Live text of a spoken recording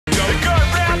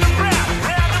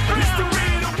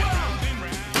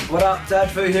What up,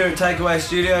 Dadfu here at Takeaway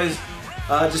Studios.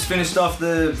 Just finished off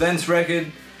the Vents record.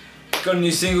 Got a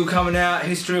new single coming out,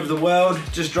 History of the World,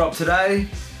 just dropped today.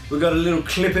 We got a little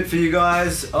clip it for you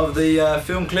guys of the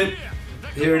film clip.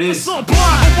 Here it is. So blind,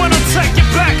 but when I take it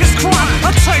back, it's crime.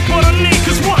 I take what I need,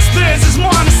 cause what's theirs is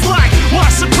mine. It's like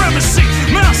white supremacy,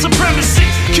 male supremacy.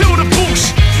 Kill the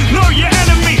bullshit, know your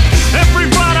enemy. Every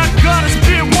right I got is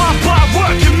being won by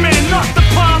working men, not the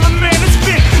parliament. It's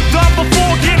been done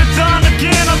before, get it done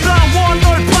again. I don't want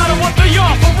no part of what they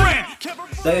offering.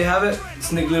 There you have it.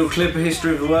 Sneak little clip of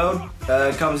History of the World.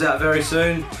 Comes out very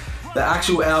soon. The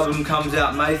actual album comes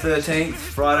out May 13th,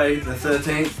 Friday the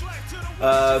 13th.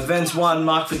 Vents 1,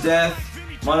 Mark for Death.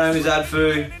 My name is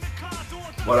Adfu.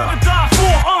 What up?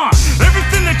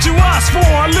 Everything that you asked for,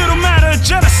 a little matter of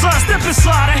genocide. Step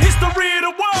inside the history of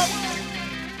the world.